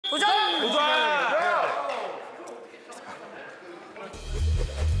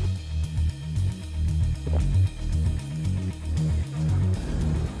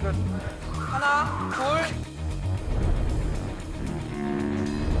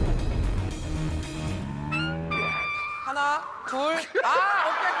둘. 아,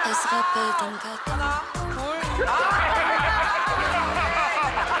 오케이. 하나, 둘.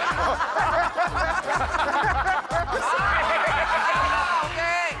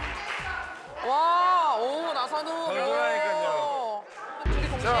 오케이. 와, 오, 나선욱. 별거라니까요.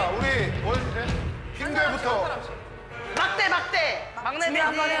 자, 우리 핑계부터. 막대. 막내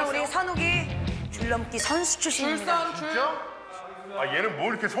한번에 우리 선욱이 줄넘기 선수 출신입니다. 진짜? 아, 얘는 뭘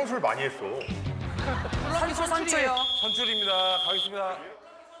이렇게 선수를 많이 했어? 선출이에요. 선출입니다. 가겠습니다.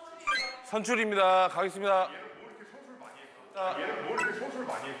 선출입니다. 가겠습니다. 얘는 뭘 이렇게 선수를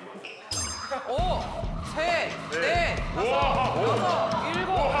많이 했어? 5, 3, 4, 5, 6, 7, 8,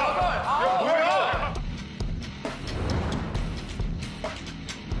 9.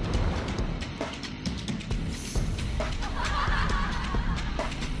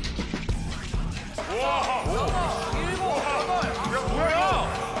 뭐야?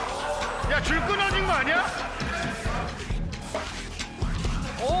 야, 줄 끊어진 거 아니야?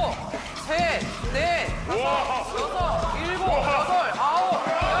 5, 3, 4, 5, 6, 7, 8, 9.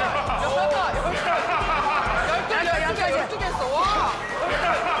 몇 갔다? 12개 했어. 와.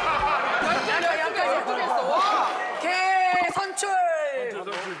 12개 했어. 와. 개 선출.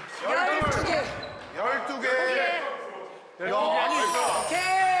 12개. 12개. 개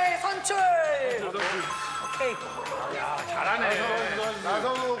선출. 오케이.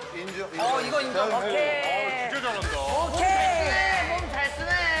 나선욱 인정. 이거 인정. 오케이. 진짜 잘한다. 오케이. 몸 잘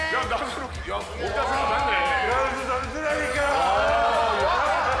쓰네. 야, 나선욱, 야, 옷다 쓰고 맞네. 여러분 선수라니까.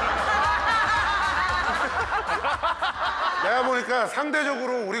 내가 보니까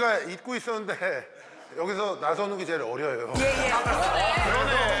상대적으로 우리가 잊고 있었는데 여기서 나선욱이 제일 어려요. 예.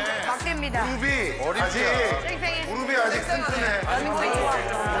 그러네. 막대입니다. 무릎이 아직 무릎이 아직 튼튼해. 연골 좋아.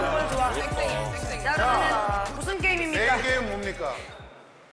 연골 좋아. 자, 그러면 무슨 게임입니까? 내 게임 뭡니까?